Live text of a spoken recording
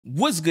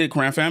What's good,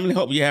 Crown family?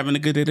 Hope you're having a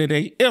good day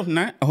today. If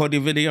not, I hope the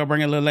video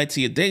bring a little light to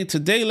your day.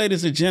 Today,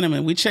 ladies and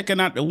gentlemen, we checking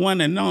out the one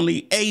and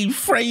only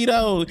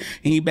Afrado.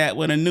 He back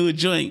with a new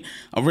joint.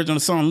 Original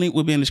song link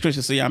will be in the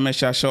description, so y'all make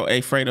sure I show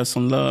Afrado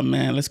some love,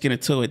 man. Let's get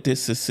into it.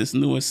 This is his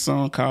newest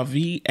song called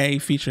Vee Ayee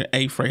featuring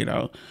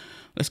Afrado.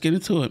 Let's get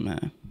into it,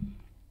 man.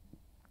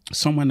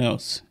 Someone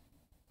else.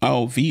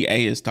 Oh, Vee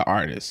Ayee is the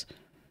artist,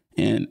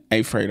 and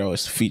Afrado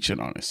is featured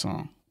on this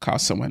song. Call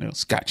someone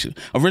else. Got you.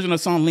 Original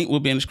song link will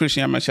be in the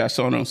description. I'm sure I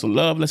showed them some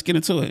love. Let's get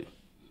into it.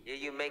 Yeah,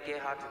 you make it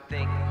hard to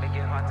think, make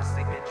it hard to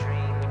sleep and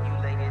dream. When you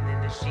laying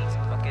in the sheets,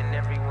 fucking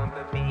everyone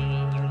but me.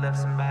 You love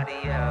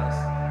somebody else.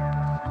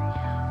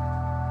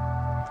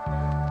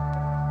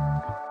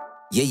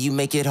 Yeah, you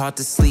make it hard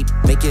to sleep,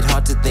 make it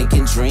hard to think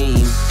and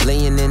dream.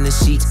 Laying in the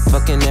sheets,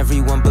 fucking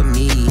everyone but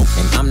me.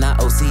 And I'm not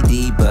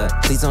OCD, but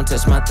please don't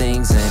touch my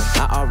things. And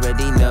I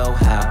already know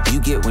how you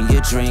get when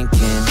you're drinking.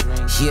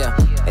 Yeah,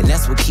 and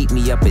that's what keep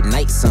me up at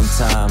night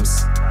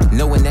sometimes.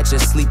 Knowing that you're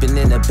sleeping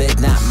in a bed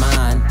not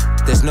mine.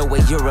 There's no way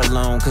you're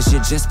alone, cause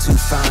you're just too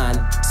fine.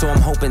 So I'm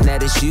hoping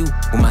that it's you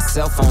with my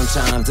cell phone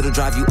chimes. It'll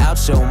drive you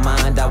out your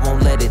mind, I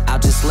won't let it. I'll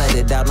just let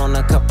it out on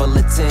a couple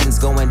of tens.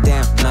 Going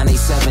down,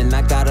 987,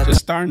 I got a...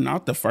 Just starting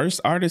out, the first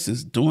artist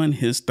is doing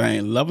his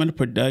thing. Loving the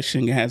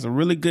production. It has a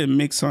really good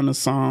mix on the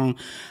song.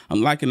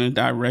 I'm liking the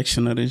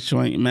direction of this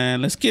joint,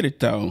 man. Let's get it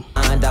though.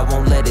 I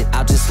won't let it,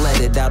 I'll just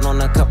let it out on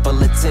a couple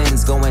of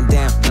tens. Going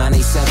down,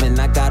 987,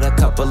 I got a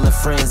couple of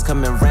friends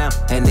coming round,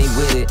 and they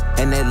with it,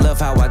 and they love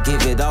how I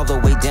give it all the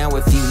way down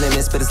with few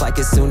limits. But it's like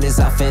as soon as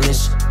I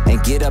finish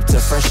and get up to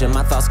freshen,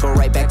 my thoughts go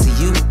right back to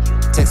you.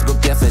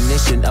 Textbook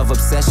definition of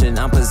obsession,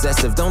 I'm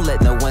possessive. Don't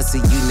let no one see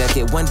you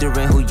naked.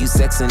 Wondering who you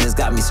sexing has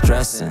got me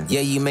stressing.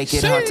 Yeah, you make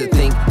it hard to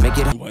think, make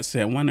it... What's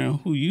that? Wondering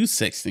who you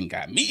sexing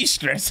got me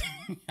stressing.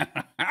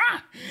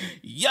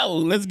 Yo,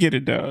 let's get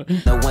it though.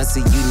 No one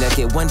see you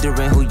naked.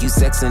 Wondering who you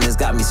sexing has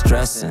got me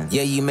stressing.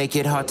 Yeah, you make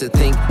it hard to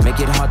think, make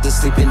it hard to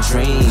sleep and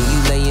dream.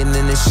 You laying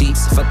in the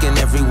sheets, fucking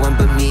everyone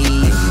but me.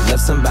 And you love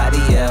somebody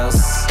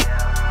else.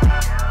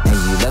 And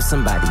you love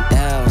somebody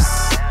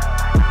else.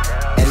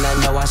 And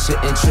I know I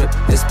shouldn't trip,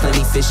 there's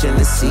plenty fish in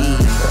the sea.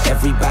 But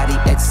everybody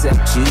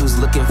except you's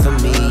looking for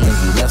me. And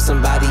you love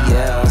somebody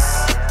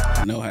else.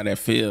 I know how that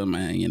feel,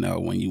 man. You know,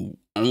 when you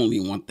only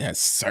want that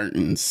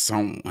certain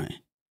someone,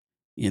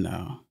 you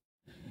know,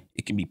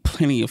 it can be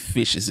plenty of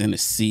fishes in the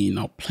sea, you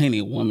know, plenty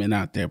of women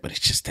out there, but it's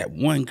just that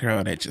one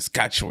girl that just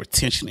got your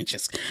attention and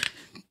just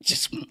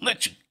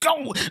let you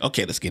go.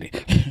 Okay, let's get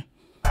it.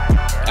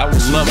 I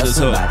would love this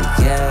hook.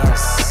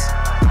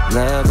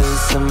 Loving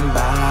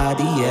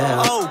somebody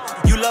else.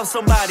 Oh, you love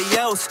somebody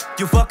else.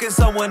 You fucking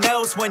someone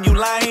else when you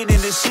lying in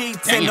the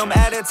sheets. In them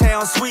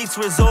out-of-town suites,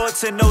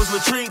 resorts, and those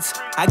retreats.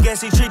 I guess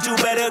he treat you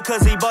better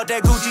cause he bought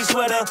that Gucci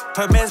sweater.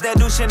 Hermes, that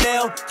new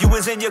Chanel. You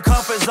was in your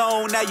comfort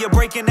zone, now you're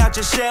breaking out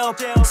your shell.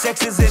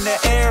 Sex is in the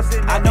air,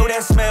 I know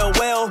that smell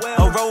well.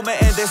 Aroma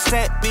and the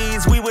scent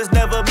means we was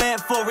never meant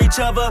for each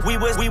other. We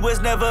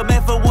was never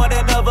meant for one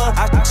another.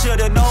 I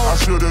should've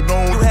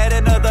known. You had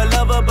another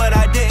lover, but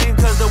I didn't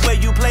cause the way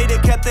you played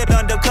it kept it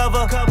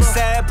undercover. The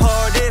sad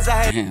part is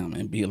I had... Damn,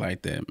 it be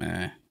like that,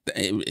 man.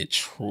 It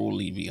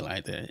truly be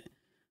like that.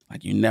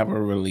 Like you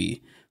never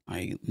really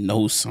like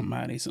know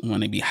somebody when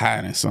they be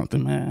hiding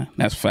something, man.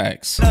 That's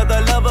facts.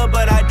 Another lover,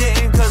 but I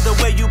didn't cause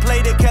the way you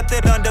played it kept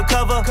it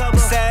undercover. The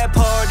sad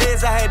part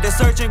is I had to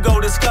search and go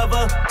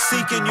discover.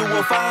 Seeking you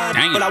will find.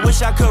 Dang. But I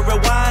wish I could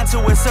rewind to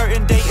a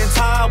certain date and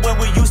time when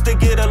we used to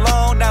get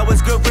along. Now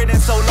it's good written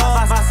so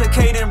long. My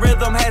circadian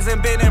rhythm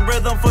hasn't been in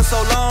rhythm for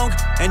so long.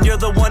 And you're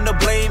the one to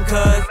blame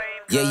cause...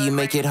 Yeah, you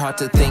make it hard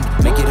to think,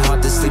 make it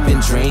hard to sleep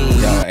and dream.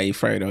 Yo,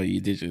 Afrado,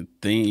 you did your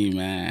thing,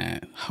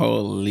 man.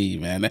 Holy,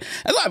 man. That's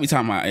what I be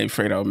talking about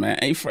Afrado, man.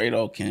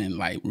 Afrado can,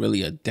 like,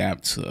 really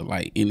adapt to,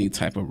 like, any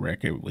type of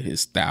record with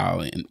his style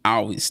and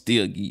always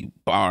still give you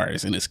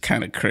bars, and it's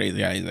kind of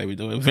crazy how he's able to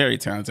do it. Very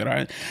talented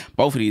artist.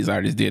 Both of these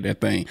artists did their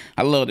thing.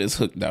 I love this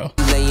hook, though.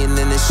 Laying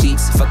in the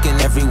sheets,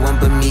 fucking everyone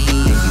but me.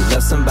 And you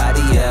love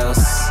somebody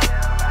else.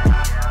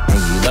 And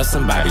you love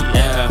somebody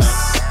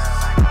else.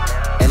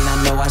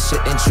 No, I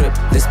shouldn't trip,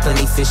 there's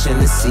plenty fish in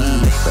the sea.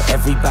 But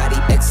everybody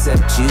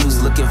except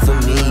you's looking for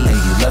me. And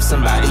you love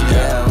somebody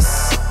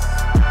else.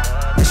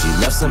 And she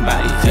loves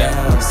somebody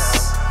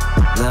else.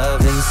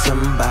 Loving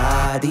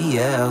somebody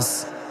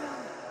else.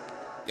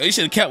 Yo, you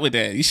should have kept with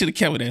that. You should have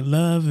kept with that.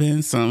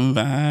 Loving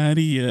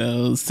somebody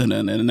else. Should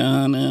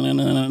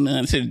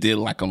have did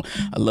like a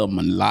little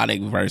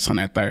melodic verse on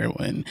that third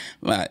one.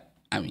 But,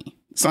 I mean,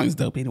 the song's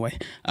dope anyway.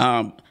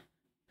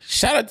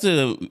 Shout out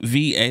to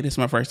Vee Ayee. This is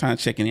my first time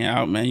checking it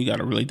out, man. You got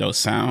a really dope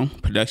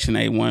sound. Production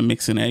A1,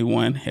 mixing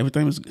A1.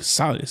 Everything was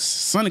solid.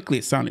 Sonically,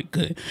 it sounded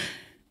good.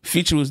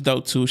 Feature was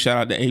dope too. Shout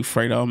out to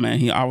Afrado, man.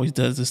 He always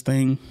does this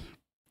thing.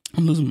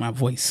 I'm losing my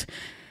voice.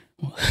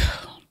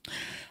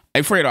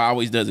 Afrado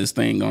always does this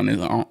thing on his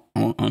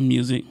on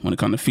music when it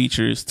comes to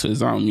features to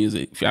his own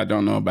music. If y'all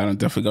don't know about him,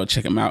 definitely go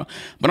check him out.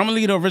 But I'm gonna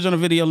leave the original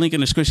video link in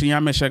the description.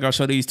 Y'all make sure I go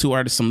show these two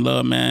artists some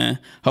love, man.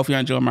 Hope y'all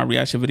enjoy my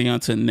reaction video.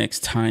 Until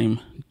next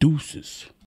time, deuces.